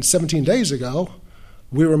and 17 days ago,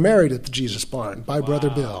 we were married at the Jesus Barn by Brother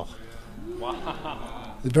Bill.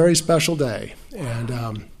 Wow. A very special day. And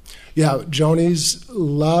Joni's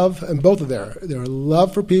love, and both of their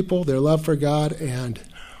love for people, their love for God, and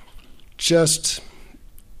just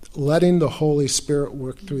letting the Holy Spirit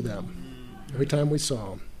work through them. Every time we saw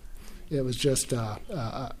them, it was just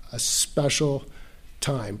a special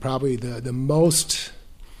time. Probably the most,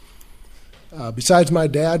 besides my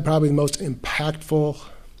dad, probably the most impactful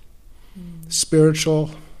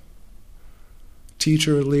spiritual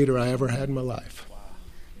teacher or leader I ever had in my life.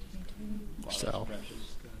 So,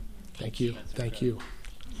 thank you. I'm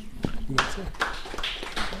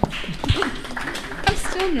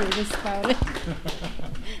still nervous about it.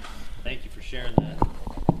 Thank you for sharing that.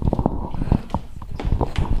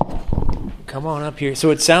 Come on up here.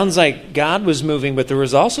 So it sounds like God was moving, but there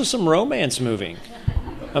was also some romance moving.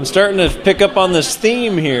 I'm starting to pick up on this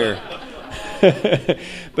theme here.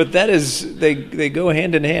 But that is, they go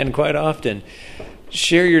hand in hand quite often.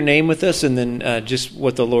 Share your name with us, and then just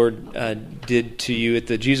what the Lord did to you at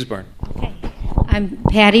the Jesus Barn. Okay. I'm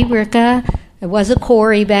Patty Ricka. I was a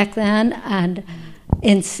Corey back then, and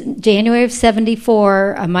in January of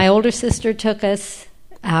 74, my older sister took us,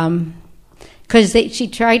 because she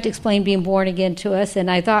tried to explain being born again to us,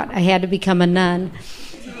 and I thought I had to become a nun.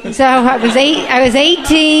 So I was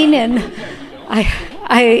 18, and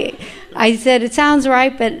I said, it sounds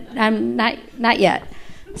right, but I'm not yet.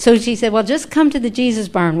 So she said, well, just come to the Jesus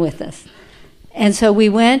Barn with us. And so we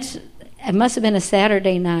went. It must have been a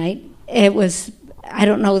Saturday night. It was, I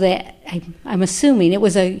don't know that, I'm assuming it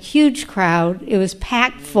was a huge crowd. It was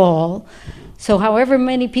packed full. So however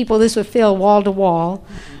many people this would fill wall to wall,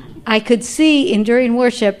 I could see during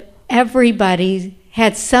worship, everybody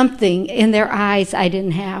had something in their eyes I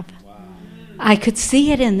didn't have. Wow. I could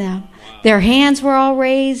see it in them. Their hands were all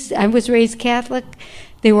raised. I was raised Catholic.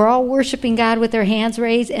 They were all worshiping God with their hands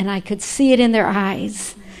raised, and I could see it in their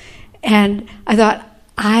eyes. And I thought,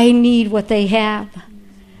 I need what they have.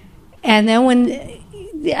 And then when,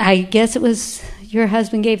 I guess it was your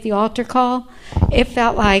husband gave the altar call, it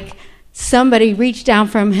felt like somebody reached down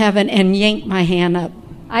from heaven and yanked my hand up.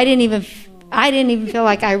 I didn't even feel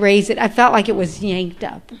like I raised it. I felt like it was yanked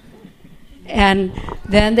up. And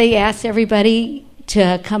then they asked everybody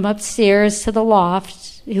to come upstairs to the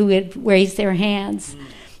loft who had raised their hands.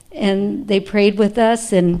 And they prayed with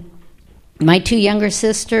us, and my two younger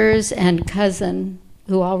sisters and cousin,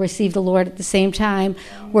 who all received the Lord at the same time,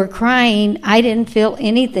 were crying. I didn't feel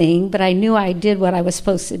anything, but I knew I did what I was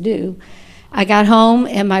supposed to do. I got home,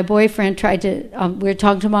 and my boyfriend tried to, we were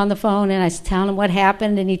talking to him on the phone, and I was telling him what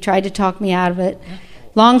happened, and he tried to talk me out of it.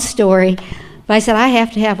 Long story. But I said, I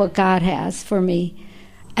have to have what God has for me.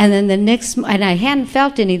 And then and I hadn't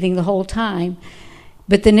felt anything the whole time.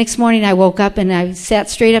 But the next morning I woke up and I sat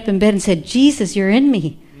straight up in bed and said, Jesus, you're in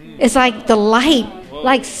me. It's like the light,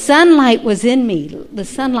 like sunlight was in me. The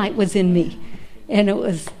sunlight was in me. and it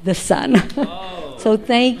was the sun. So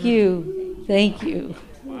thank you. Thank you.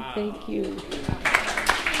 Wow. Thank you.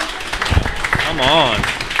 Come on.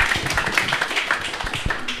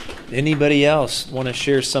 Anybody else want to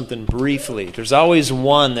share something briefly? There's always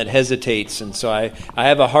one that hesitates, and so I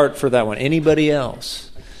have a heart for that one. Anybody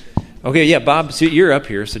else? Okay, yeah, Bob, so you're up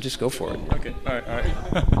here, so just go for it. Okay, all right.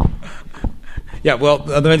 Yeah, well,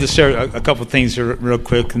 let me just share a couple of things here real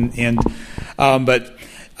quick. But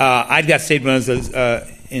I got saved when I was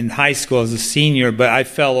in high school as a senior, but I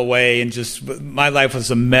fell away, and just my life was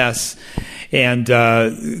a mess, and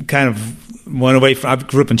kind of went away from. I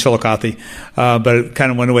grew up in Chillicothe, but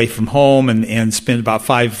kind of went away from home and spent about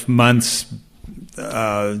 5 months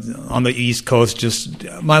on the East Coast. Just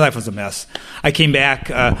my life was a mess. I came back.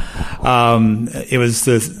 It was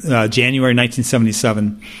January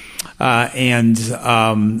 1977.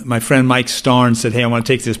 And my friend Mike Starn said, "Hey, I want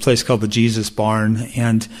to take this place called the Jesus Barn."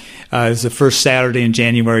 And it was the first Saturday in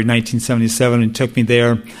January 1977, and took me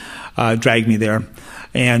there, dragged me there.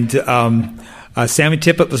 And Sammy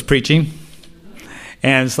Tippett was preaching.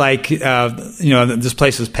 And it's like, this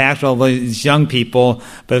place was packed with all these young people,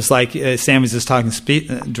 but it's like Sammy's just talking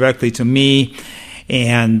directly to me.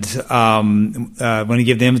 And when he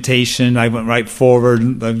gave the invitation, I went right forward,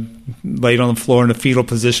 laid on the floor in a fetal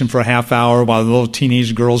position for a half hour while the little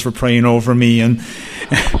teenage girls were praying over me.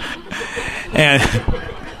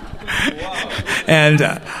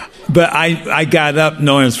 But I got up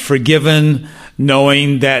knowing I was forgiven,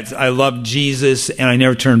 knowing that I loved Jesus, and I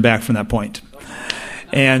never turned back from that point.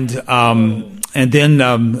 And then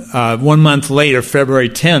 1 month later, February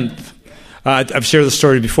 10th, I've shared the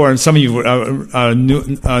story before, and some of you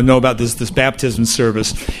know about this baptism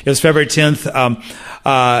service. It was February 10th.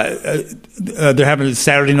 They're having a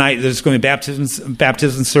Saturday night. There's going to be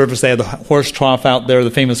baptism service. They had the horse trough out there,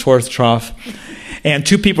 the famous horse trough. And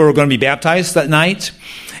 2 people were going to be baptized that night.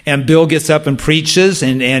 And Bill gets up and preaches,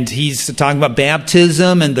 and he's talking about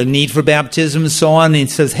baptism and the need for baptism and so on. And he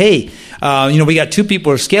says, "Hey, we got 2 people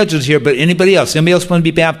who are scheduled here, but anybody else want to be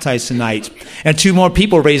baptized tonight?" And 2 more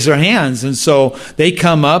people raise their hands, and so they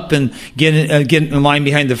come up and get in line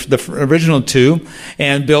behind the original 2.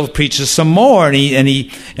 And Bill preaches some more, and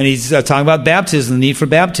he's talking about baptism, the need for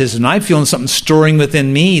baptism. And I'm feeling something stirring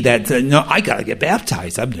within me that I got to get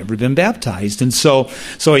baptized. I've never been baptized, and so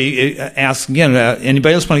he asks again,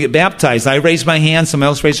 "Anybody else want to get baptized?" I raise my hand. Someone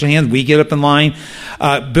else raised their hand. We get up in line.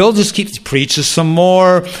 Bill just preaches some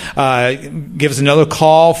more. Gives another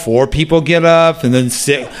call. 4 people get up, and then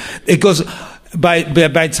 6. It goes. By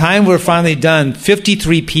the time we're finally done,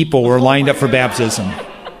 53 people were lined up for baptism.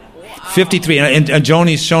 53, and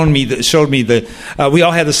Joni showed me the. We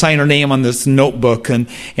all had to sign our name on this notebook,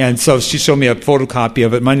 and so she showed me a photocopy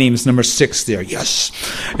of it. My name is number 6 there. Yes,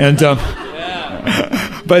 and.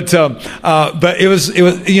 But it was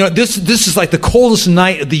this is like the coldest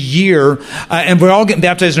night of the year, and we're all getting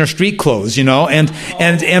baptized in our street clothes,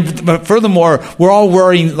 but furthermore, we're all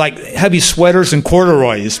wearing like heavy sweaters and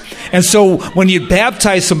corduroys, and so when you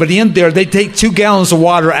baptize somebody in there, they take 2 gallons of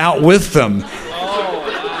water out with them.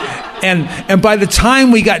 And by the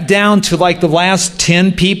time we got down to like the last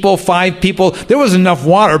 10 people, 5 people, there was enough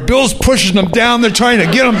water. Bill's pushing them down. They're trying to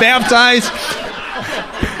get them baptized.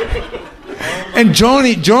 And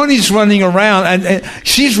Joni's running around, and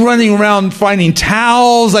she's running around finding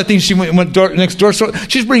towels. I think she went next door. So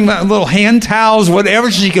she's bringing out little hand towels, whatever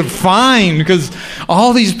she could find, because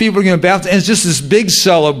all these people are going to baptize. And it's just this big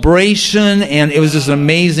celebration, and it was just an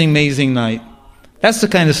amazing, amazing night. That's the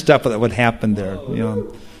kind of stuff that would happen there,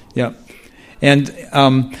 Yeah. And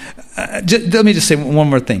let me just say one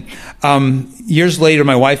more thing. Years later,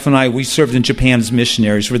 my wife and I, we served in Japan as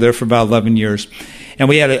missionaries. We were there for about 11 years. And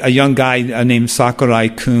we had a young guy named Sakurai-san,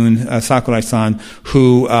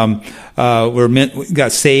 who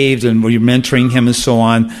got saved, and we were mentoring him and so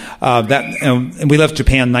on. And we left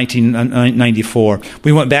Japan in 1994.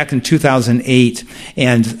 We went back in 2008,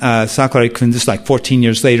 and Sakurai-kun, just like 14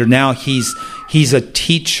 years later, now he's a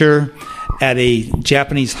teacher at a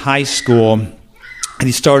Japanese high school, and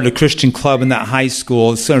he started a Christian club in that high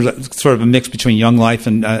school. It's sort of a mix between Young Life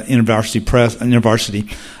and University.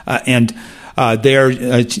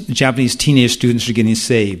 Their Japanese teenage students are getting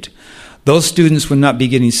saved. Those students would not be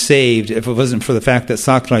getting saved if it wasn't for the fact that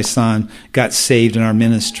Sakurai-san got saved in our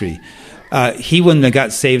ministry. He wouldn't have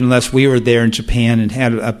got saved unless we were there in Japan and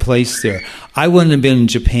had a place there. I wouldn't have been in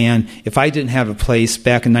Japan if I didn't have a place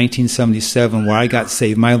back in 1977 where I got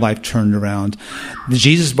saved. My life turned around. The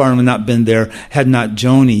Jesus Barn would not have been there had not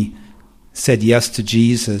Joni said yes to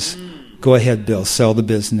Jesus. Go ahead, Bill, sell the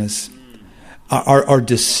business. Our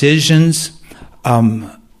decisions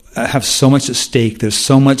have so much at stake. There's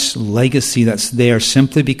so much legacy that's there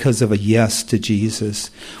simply because of a yes to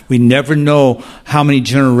Jesus. We never know how many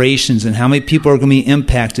generations and how many people are going to be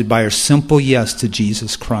impacted by our simple yes to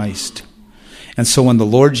Jesus Christ. And so when the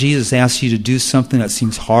Lord Jesus asks you to do something that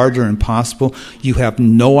seems hard or impossible, you have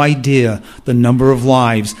no idea the number of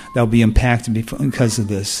lives that will be impacted because of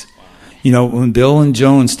this. You know, when Bill and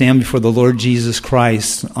Joan stand before the Lord Jesus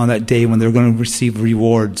Christ on that day when they're going to receive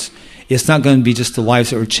rewards, it's not going to be just the lives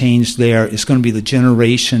that were changed there. It's going to be the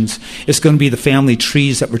generations. It's going to be the family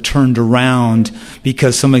trees that were turned around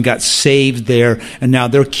because someone got saved there, and now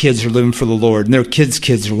their kids are living for the Lord, and their kids'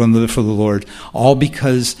 kids are going to live for the Lord, all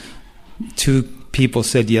because two people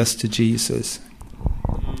said yes to Jesus.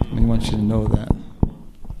 We want you to know that.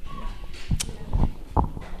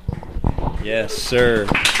 Yes, sir.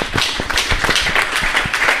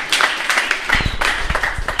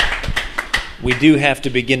 We do have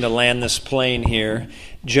to begin to land this plane here.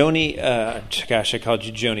 Joni, gosh, I called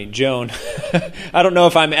you Joni. Joan, I don't know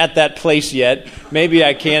if I'm at that place yet. Maybe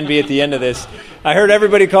I can be at the end of this. I heard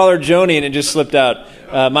everybody call her Joni and it just slipped out.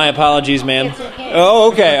 My apologies, ma'am. Okay.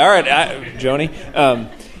 Oh, okay. All right. Joni.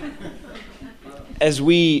 As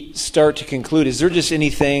we start to conclude, is there just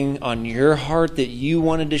anything on your heart that you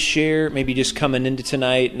wanted to share? Maybe just coming into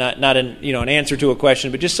tonight, not an answer to a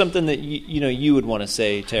question, but just something that you would want to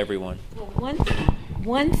say to everyone. Well,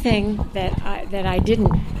 one thing that I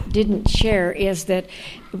didn't share is that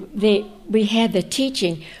we had the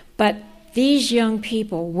teaching, but these young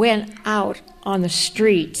people went out on the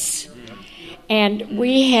streets, and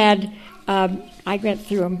we had I went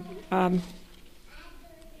through them.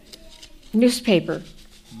 Newspaper,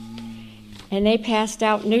 and they passed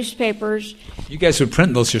out newspapers. You guys would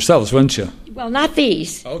print those yourselves, wouldn't you? Well, not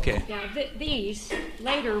these. Okay. Yeah, these.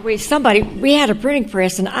 Later, we had a printing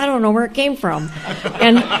press, and I don't know where it came from.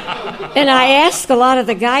 And I asked a lot of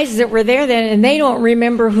the guys that were there then, and they don't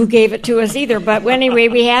remember who gave it to us either. But anyway,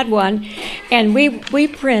 we had one, and we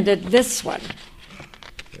printed this one.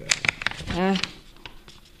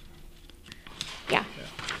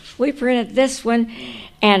 We printed this one.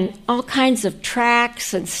 And all kinds of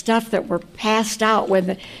tracts and stuff that were passed out when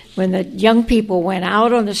the young people went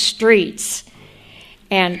out on the streets.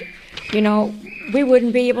 And, we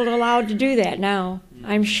wouldn't be allowed to do that now.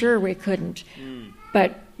 I'm sure we couldn't.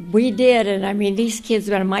 But we did, and I mean, these kids,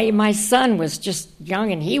 my son was just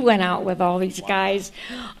young, and he went out with all these guys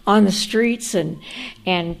on the streets and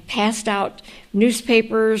passed out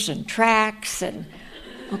newspapers and tracts and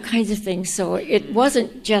all kinds of things. So it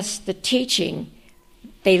wasn't just the teaching.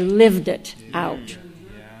 They lived it out.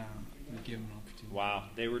 Wow,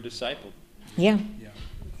 they were discipled. Yeah.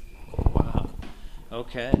 Wow.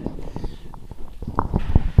 Okay.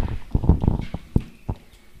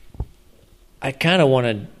 I kind of want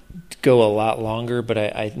to go a lot longer, but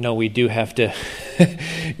I know we do have to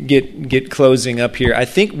get closing up here. I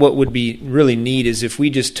think what would be really neat is if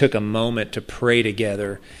we just took a moment to pray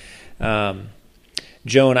together.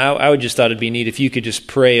 Joan, I would just thought it'd be neat if you could just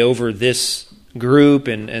pray over this group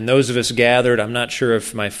and those of us gathered. I'm not sure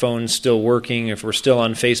if my phone's still working, if we're still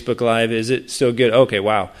on Facebook Live. Is it still good? Okay,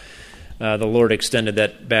 wow. The Lord extended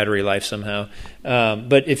that battery life somehow.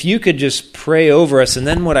 But if you could just pray over us, and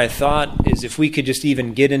then what I thought is if we could just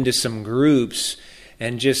even get into some groups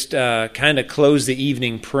and just kind of close the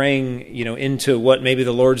evening praying, into what maybe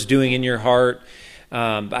the Lord's doing in your heart.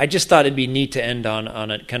 I just thought it'd be neat to end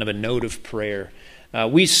on a kind of a note of prayer.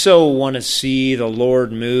 We so want to see the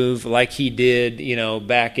Lord move like He did,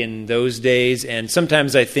 back in those days. And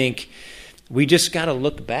sometimes I think we just got to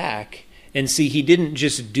look back and see He didn't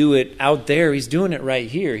just do it out there. He's doing it right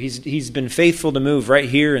here. He's been faithful to move right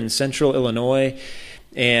here in central Illinois.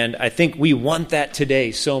 And I think we want that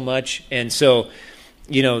today so much. And so,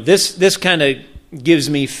 this kind of gives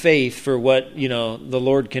me faith for what, the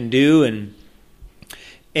Lord can do.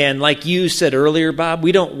 And like you said earlier, Bob,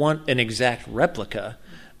 we don't want an exact replica,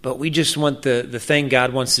 but we just want the thing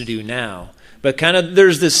God wants to do now. But kind of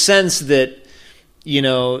there's this sense that,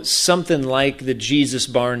 something like the Jesus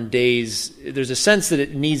Barn days, there's a sense that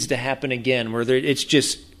it needs to happen again, where it's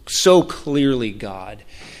just so clearly God.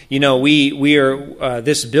 We are,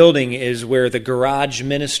 this building is where the Garage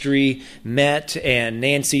Ministry met, and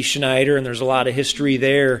Nancy Schneider, and there's a lot of history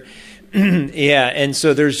there. Yeah, and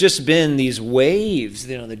so there's just been these waves,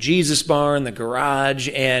 the Jesus Barn, the Garage,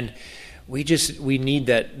 and we need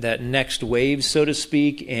that next wave, so to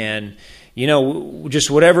speak, and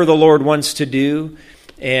just whatever the Lord wants to do.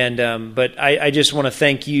 And but I just want to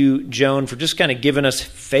thank you, Joan, for just kind of giving us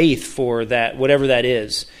faith for that, whatever that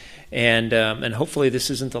is. And hopefully this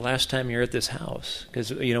isn't the last time you're at this house,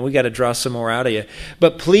 because we got to draw some more out of you.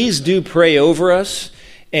 But please do pray over us.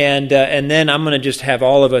 And then I'm going to just have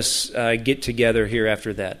all of us get together here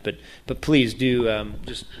after that. But please do,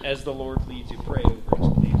 just as the Lord leads you, pray over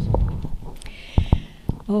us, please.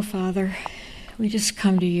 Oh, Father, we just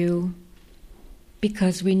come to you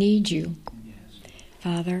because we need you,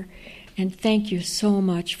 Father. And thank you so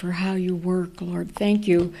much for how you work, Lord. Thank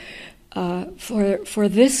you for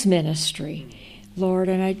this ministry, Lord.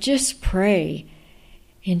 And I just pray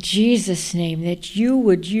in Jesus' name that you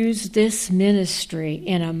would use this ministry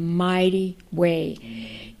in a mighty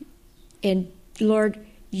way. And Lord,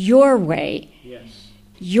 your way,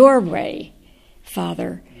 your way,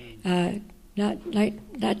 Father.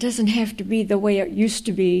 That doesn't have to be the way it used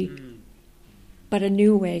to be, but a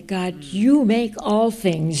new way. God, you make all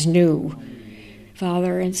things new,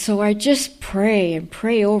 Father. And so I just pray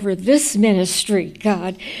over this ministry,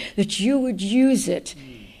 God, that you would use it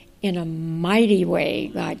in a mighty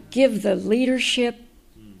way. God, give the leadership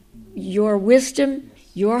your wisdom,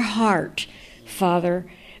 your heart, Father.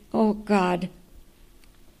 Oh, God,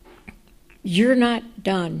 you're not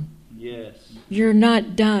done. Yes. You're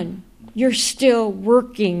not done. You're still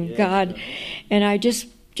working, God. And I just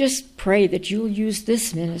pray that you'll use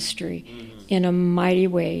this ministry in a mighty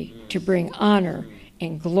way to bring honor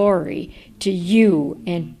and glory to you,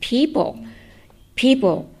 and people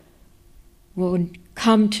will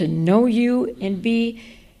come to know you and be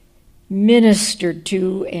ministered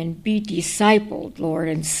to and be discipled, Lord,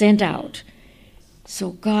 and sent out. So,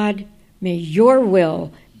 God, may your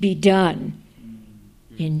will be done.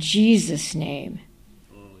 In Jesus' name,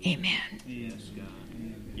 amen. Yes, God.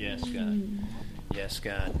 Yes, God. Yes,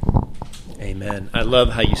 God. Amen. I love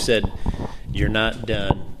how you said you're not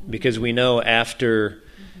done, because we know after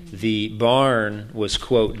the barn was,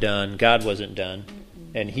 quote, done, God wasn't done,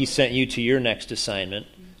 and he sent you to your next assignment.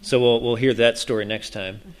 So we'll hear that story next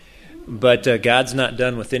time. But God's not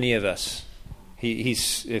done with any of us.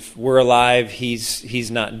 He's if we're alive,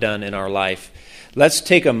 he's not done in our life. Let's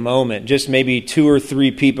take a moment, just maybe 2 or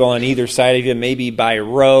 3 people on either side of you, maybe by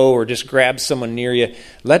row, or just grab someone near you.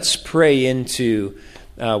 Let's pray into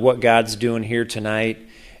what God's doing here tonight.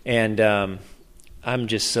 And I'm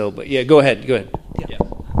just so, but yeah, go ahead.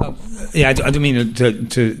 Yeah. I don't mean to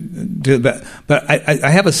do that, but I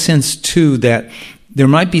have a sense too that there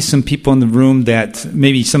might be some people in the room, that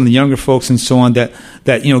maybe some of the younger folks and so on, that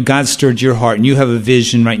God stirred your heart and you have a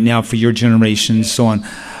vision right now for your generation and so on.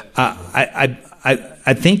 I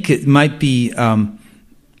think it might be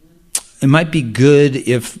good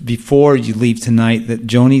if before you leave tonight, that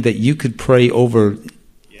Joni, that you could pray over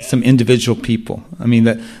some individual people. I mean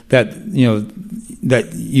that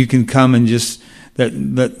you can come and just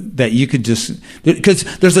that you could just,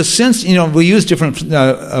 because there's a sense, we use different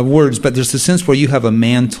words, but there's a sense where you have a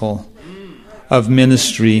mantle of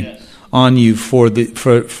ministry on you for a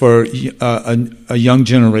young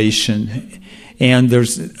generation. And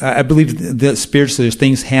I believe that spiritually, there's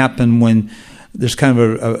things happen when there's kind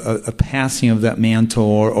of a passing of that mantle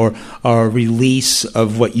or a release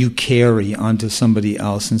of what you carry onto somebody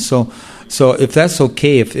else. And so if that's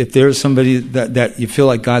okay, if there's somebody that you feel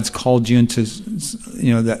like God's called you into,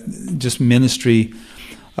 that just ministry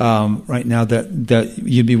right now, that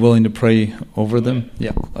you'd be willing to pray over them.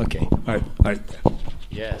 Yeah. Okay. All right.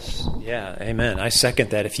 Yes. Yeah. Amen. I second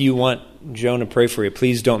that. If you want Joan to pray for you,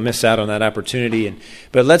 please don't miss out on that opportunity.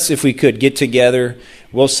 But let's, if we could, get together.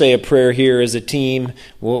 We'll say a prayer here as a team.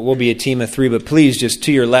 We'll be a team of 3, but please, just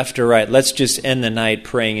to your left or right, let's just end the night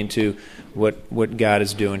praying into what God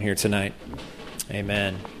is doing here tonight.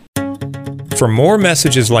 Amen. For more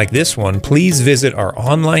messages like this one, please visit our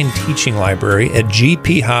online teaching library at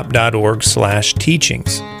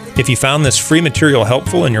gphop.org/teachings. If you found this free material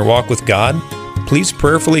helpful in your walk with God, please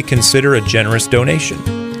prayerfully consider a generous donation.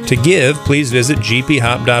 To give, please visit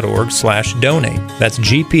gphop.org/donate. That's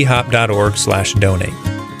gphop.org/donate.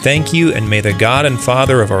 Thank you, and may the God and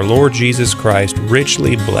Father of our Lord Jesus Christ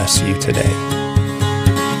richly bless you today.